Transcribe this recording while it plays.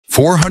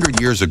400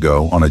 years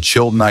ago, on a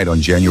chilled night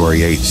on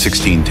January 8,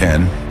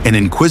 1610, an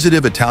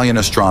inquisitive Italian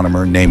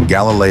astronomer named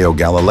Galileo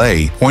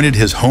Galilei pointed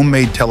his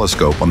homemade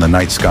telescope on the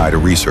night sky to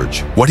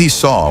research. What he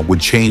saw would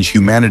change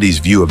humanity's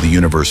view of the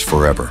universe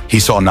forever.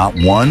 He saw not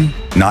one,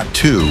 not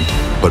two,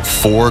 but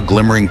four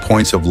glimmering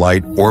points of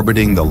light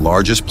orbiting the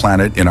largest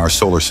planet in our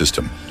solar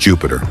system,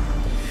 Jupiter.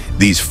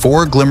 These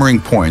four glimmering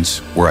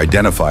points were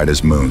identified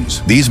as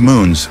moons. These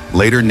moons,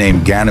 later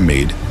named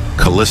Ganymede,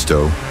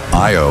 Callisto,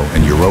 Io,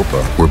 and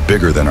Europa, were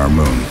bigger than our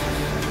moon.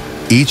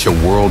 Each a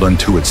world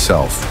unto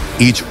itself,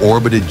 each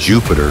orbited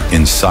Jupiter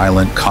in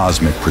silent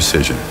cosmic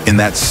precision. In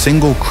that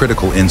single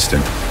critical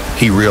instant,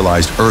 he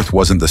realized Earth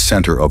wasn't the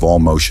center of all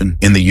motion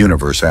in the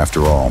universe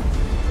after all.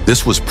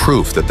 This was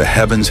proof that the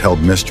heavens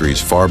held mysteries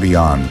far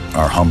beyond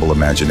our humble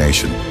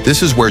imagination.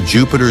 This is where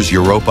Jupiter's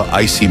Europa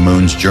icy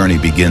moon's journey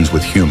begins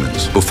with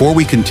humans. Before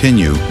we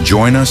continue,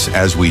 join us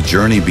as we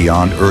journey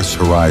beyond Earth's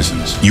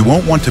horizons. You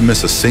won't want to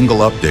miss a single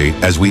update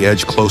as we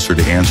edge closer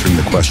to answering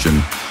the question,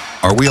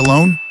 are we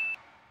alone?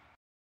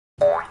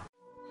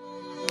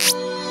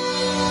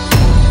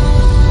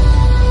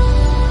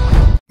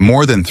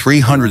 More than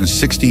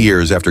 360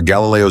 years after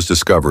Galileo's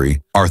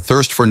discovery, our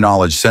thirst for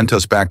knowledge sent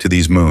us back to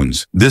these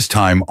moons, this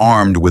time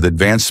armed with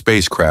advanced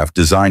spacecraft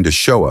designed to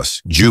show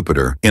us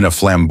Jupiter in a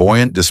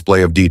flamboyant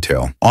display of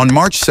detail. On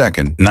March 2,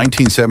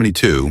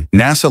 1972,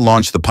 NASA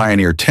launched the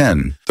Pioneer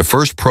 10, the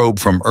first probe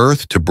from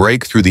Earth to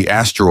break through the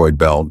asteroid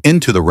belt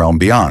into the realm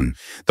beyond.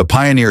 The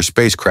Pioneer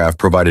spacecraft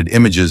provided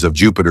images of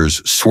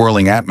Jupiter's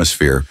swirling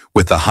atmosphere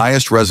with the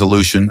highest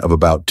resolution of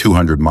about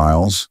 200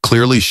 miles,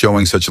 clearly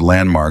showing such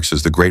landmarks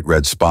as the Great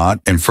Red Spot,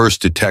 and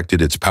first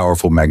detected its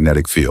powerful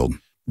magnetic field.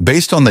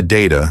 Based on the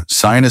data,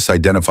 scientists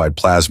identified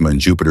plasma in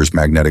Jupiter's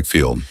magnetic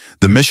field.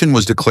 The mission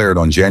was declared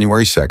on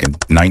January 2,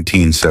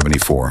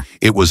 1974.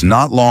 It was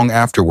not long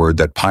afterward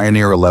that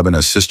Pioneer 11,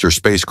 a sister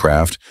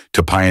spacecraft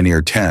to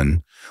Pioneer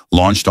 10,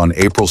 launched on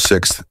April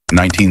 6,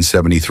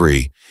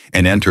 1973,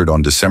 and entered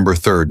on December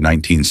 3,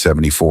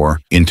 1974,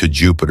 into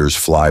Jupiter's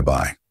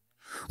flyby.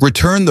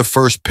 Returned the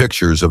first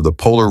pictures of the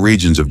polar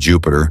regions of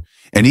Jupiter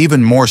and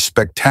even more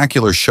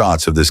spectacular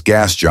shots of this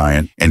gas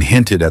giant and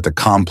hinted at the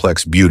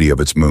complex beauty of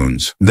its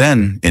moons.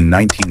 Then, in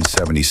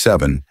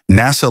 1977,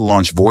 NASA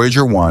launched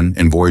Voyager 1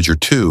 and Voyager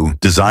 2,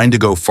 designed to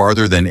go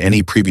farther than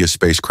any previous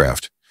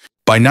spacecraft.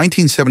 By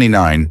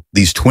 1979,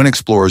 these twin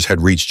explorers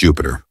had reached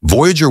Jupiter.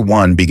 Voyager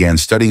 1 began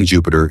studying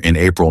Jupiter in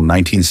April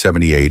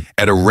 1978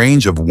 at a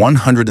range of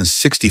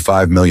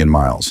 165 million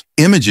miles.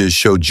 Images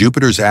showed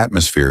Jupiter's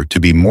atmosphere to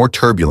be more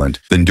turbulent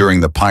than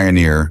during the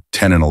Pioneer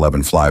 10 and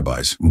 11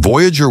 flybys.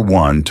 Voyager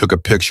 1 took a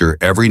picture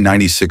every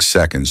 96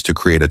 seconds to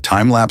create a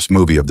time-lapse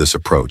movie of this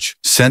approach,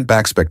 sent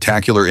back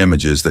spectacular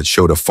images that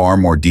showed a far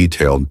more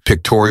detailed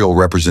pictorial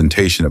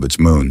representation of its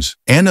moons,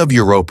 and of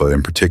Europa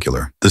in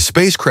particular. The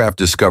spacecraft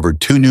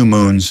discovered two new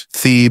moons,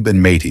 Thebe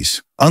and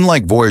Metis.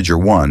 Unlike Voyager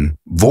 1,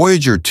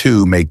 Voyager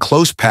 2 made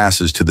close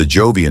passes to the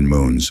Jovian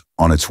moons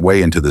on its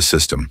way into the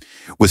system,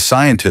 with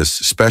scientists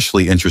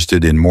especially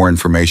interested in more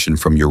information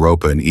from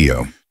Europa and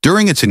Io.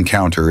 During its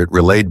encounter, it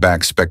relayed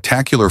back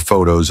spectacular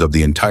photos of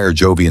the entire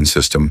Jovian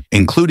system,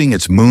 including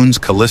its moons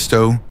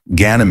Callisto,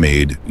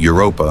 Ganymede,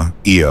 Europa,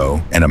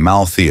 Io, and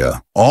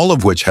Amalthea, all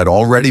of which had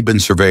already been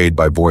surveyed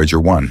by Voyager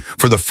 1.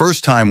 For the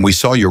first time, we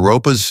saw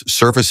Europa's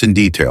surface in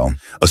detail,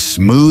 a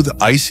smooth,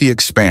 icy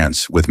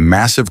expanse with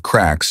massive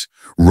cracks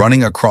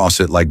running across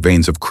it like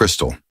veins of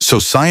crystal. So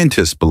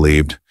scientists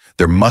believed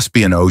there must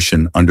be an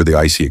ocean under the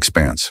icy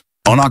expanse.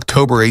 On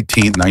October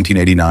 18,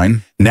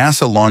 1989,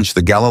 NASA launched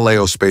the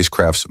Galileo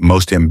spacecraft's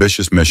most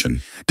ambitious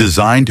mission,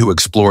 designed to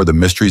explore the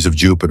mysteries of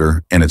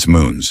Jupiter and its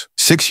moons.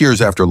 6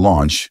 years after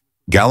launch,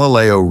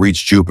 Galileo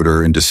reached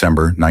Jupiter in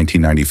December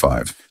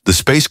 1995. The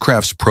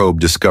spacecraft's probe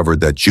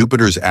discovered that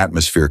Jupiter's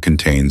atmosphere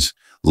contains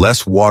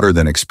less water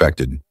than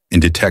expected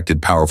and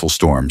detected powerful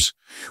storms,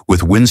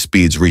 with wind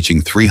speeds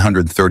reaching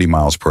 330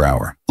 miles per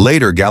hour.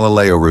 Later,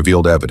 Galileo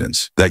revealed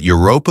evidence that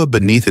Europa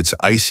beneath its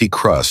icy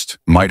crust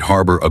might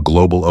harbor a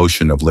global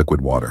ocean of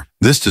liquid water.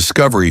 This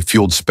discovery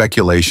fueled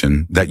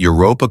speculation that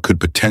Europa could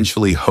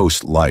potentially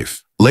host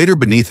life. Later,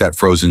 beneath that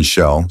frozen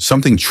shell,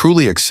 something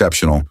truly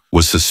exceptional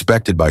was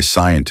suspected by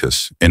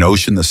scientists, an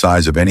ocean the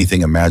size of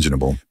anything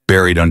imaginable,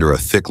 buried under a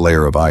thick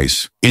layer of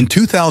ice. In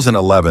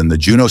 2011, the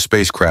Juno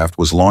spacecraft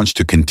was launched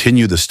to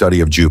continue the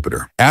study of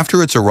Jupiter.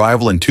 After its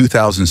arrival in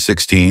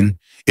 2016,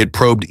 it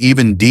probed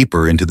even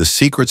deeper into the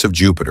secrets of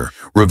Jupiter,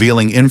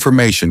 revealing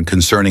information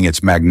concerning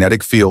its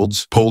magnetic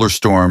fields, polar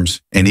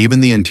storms, and even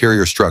the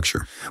interior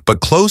structure.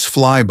 But close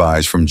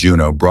flybys from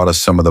Juno brought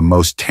us some of the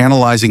most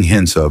tantalizing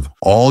hints of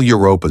all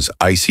Europa's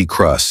icy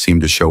crust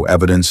seemed to show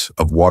evidence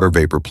of water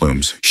vapor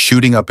plumes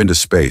shooting up into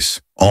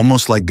space,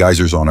 almost like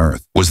geysers on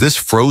Earth. Was this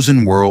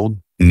frozen world,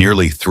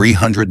 nearly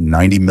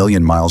 390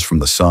 million miles from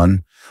the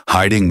sun,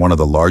 hiding one of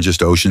the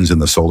largest oceans in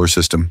the solar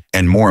system?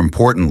 And more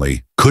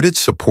importantly, could it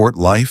support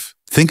life?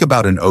 Think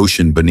about an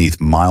ocean beneath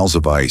miles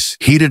of ice,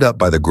 heated up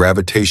by the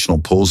gravitational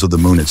pulls of the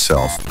moon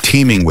itself,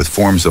 teeming with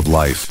forms of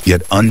life,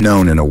 yet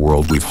unknown in a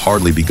world we've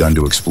hardly begun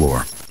to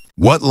explore.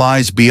 What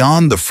lies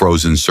beyond the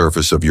frozen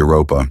surface of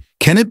Europa?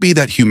 Can it be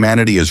that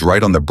humanity is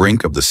right on the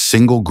brink of the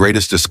single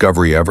greatest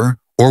discovery ever,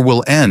 or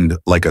will end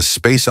like a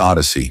space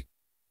odyssey?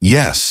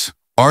 Yes,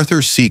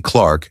 Arthur C.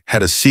 Clarke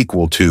had a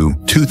sequel to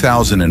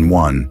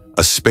 2001,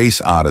 A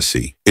Space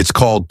Odyssey. It's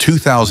called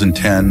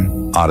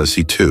 2010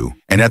 Odyssey 2.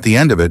 And at the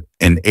end of it,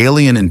 an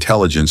alien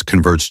intelligence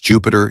converts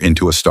Jupiter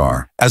into a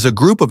star. As a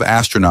group of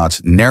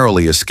astronauts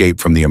narrowly escape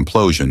from the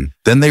implosion,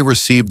 then they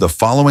receive the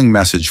following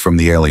message from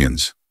the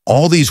aliens.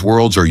 All these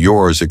worlds are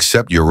yours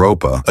except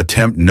Europa.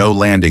 Attempt no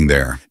landing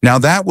there. Now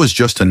that was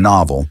just a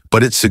novel,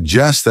 but it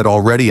suggests that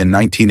already in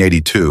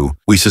 1982,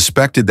 we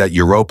suspected that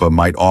Europa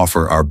might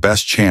offer our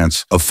best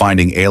chance of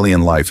finding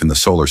alien life in the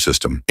solar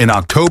system. In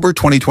October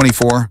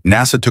 2024,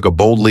 NASA took a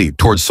bold leap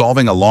towards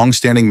solving a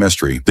long-standing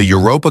mystery. The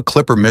Europa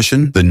Clipper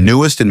mission, the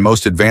newest and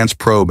most advanced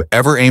probe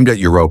ever aimed at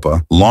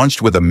Europa,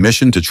 launched with a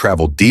mission to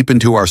travel deep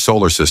into our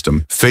solar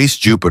system, face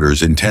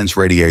Jupiter's intense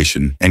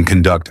radiation, and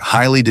conduct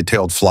highly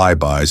detailed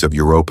flybys of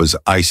Europa's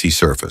icy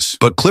surface.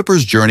 But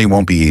Clipper's journey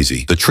won't be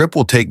easy. The trip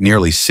will take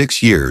nearly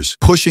 6 years,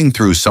 pushing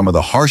through some of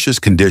the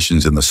harshest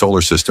conditions in the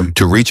solar system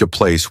to reach a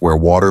place where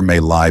water may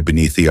lie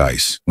beneath the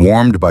ice,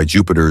 warmed by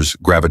Jupiter's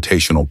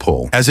gravitational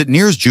pull. As it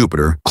nears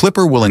Jupiter,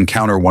 Clipper will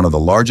encounter one of the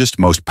largest,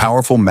 most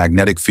powerful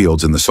magnetic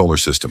fields in the solar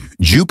system.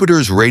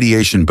 Jupiter's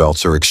radiation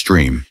belts are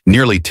extreme,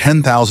 nearly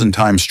 10,000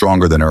 times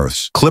stronger than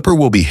Earth's. Clipper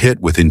will be hit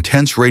with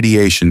intense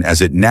radiation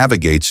as it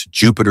navigates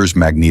Jupiter's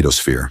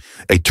magnetosphere,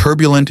 a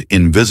turbulent,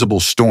 invisible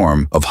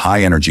storm of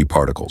high-energy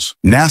particles.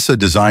 NASA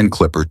designed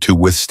Clipper to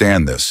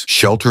withstand this,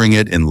 sheltering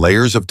it in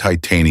layers of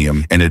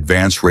titanium and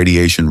advanced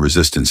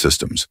radiation-resistant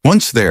systems.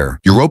 Once there,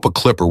 Europa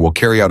Clipper will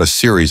carry out a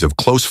series of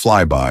close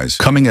flybys,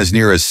 coming as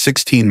near as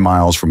 16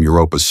 miles from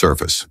Europa's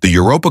surface. The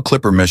Europa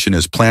Clipper mission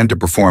is planned to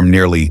perform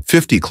nearly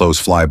 50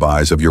 close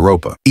flybys of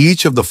Europa.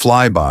 Each of the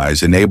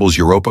flybys enables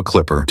Europa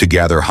Clipper to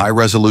gather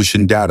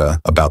high-resolution data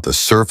about the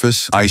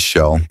surface, ice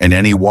shell, and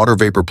any water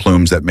vapor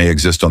plumes that may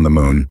exist on the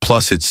Moon,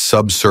 plus its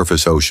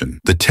subsurface ocean.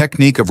 The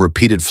technique of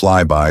repeated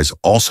flybys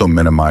also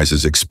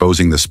minimizes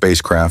exposing the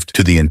spacecraft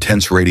to the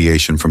intense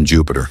radiation from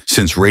Jupiter,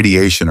 since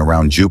radiation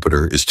around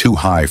Jupiter is too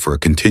high for a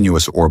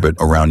continuous orbit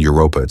around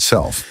Europa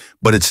itself.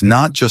 But it's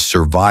not just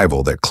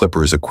survival that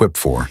Clipper is equipped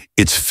for.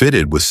 It's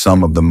fitted with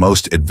some of the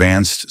most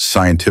advanced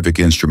scientific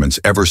instruments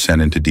ever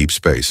sent into deep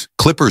space.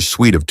 Clipper's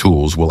suite of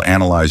tools will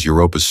analyze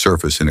Europa's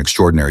surface in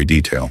extraordinary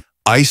detail.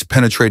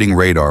 Ice-penetrating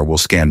radar will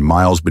scan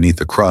miles beneath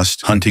the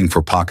crust, hunting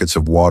for pockets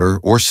of water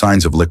or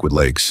signs of liquid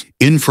lakes.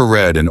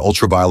 Infrared and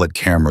ultraviolet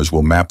cameras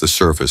will map the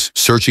surface,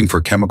 searching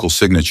for chemical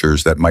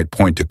signatures that might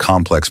point to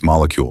complex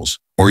molecules,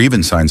 or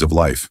even signs of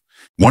life.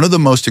 One of the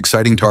most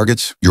exciting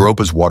targets,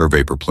 Europa's water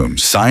vapor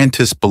plumes.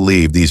 Scientists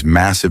believe these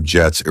massive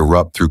jets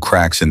erupt through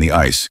cracks in the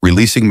ice,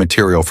 releasing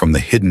material from the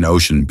hidden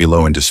ocean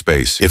below into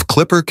space. If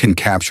Clipper can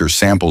capture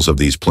samples of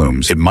these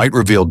plumes, it might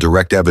reveal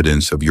direct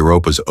evidence of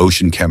Europa's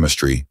ocean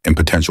chemistry and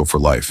potential for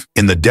life.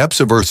 In the depths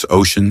of Earth's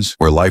oceans,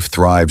 where life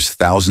thrives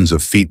thousands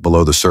of feet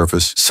below the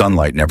surface,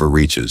 sunlight never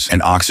reaches,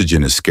 and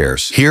oxygen is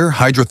scarce. Here,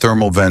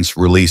 hydrothermal vents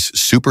release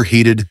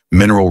superheated,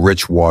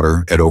 mineral-rich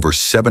water at over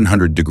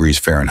 700 degrees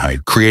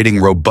Fahrenheit, creating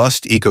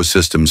robust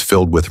ecosystems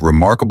filled with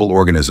remarkable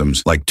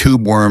organisms like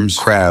tube worms,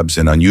 crabs,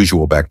 and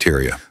unusual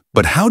bacteria.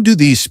 But how do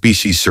these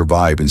species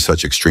survive in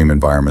such extreme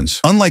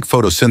environments? Unlike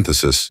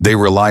photosynthesis, they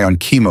rely on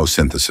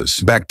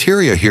chemosynthesis.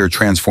 Bacteria here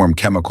transform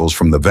chemicals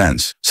from the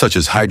vents, such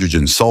as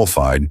hydrogen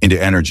sulfide,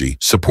 into energy,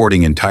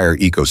 supporting entire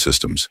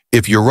ecosystems.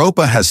 If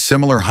Europa has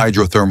similar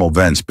hydrothermal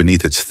vents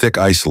beneath its thick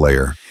ice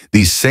layer,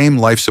 these same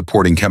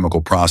life-supporting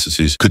chemical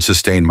processes could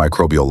sustain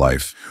microbial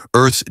life.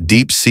 Earth's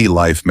deep-sea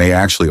life may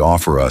actually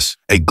offer us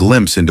a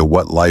glimpse into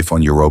what life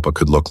on Europa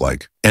could look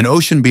like. An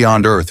ocean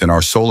beyond Earth in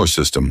our solar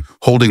system,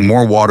 holding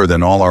more water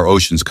than all our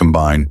oceans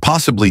combined,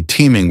 possibly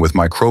teeming with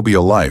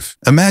microbial life.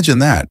 Imagine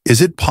that.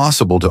 Is it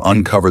possible to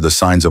uncover the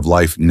signs of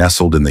life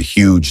nestled in the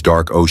huge,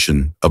 dark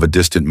ocean of a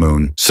distant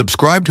moon?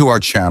 Subscribe to our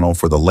channel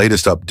for the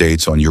latest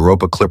updates on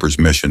Europa Clipper's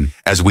mission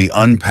as we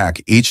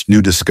unpack each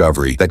new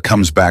discovery that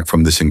comes back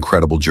from this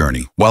incredible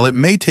journey. While it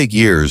may take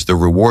years, the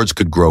rewards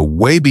could grow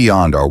way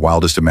beyond our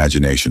wildest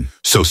imagination.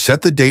 So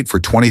set the date for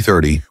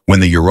 2030, when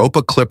the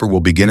Europa Clipper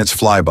will begin its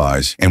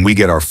flybys, and we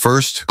get our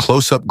first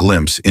close-up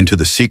glimpse into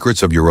the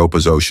secrets of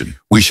Europa's ocean.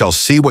 We shall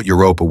see what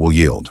Europa will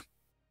yield.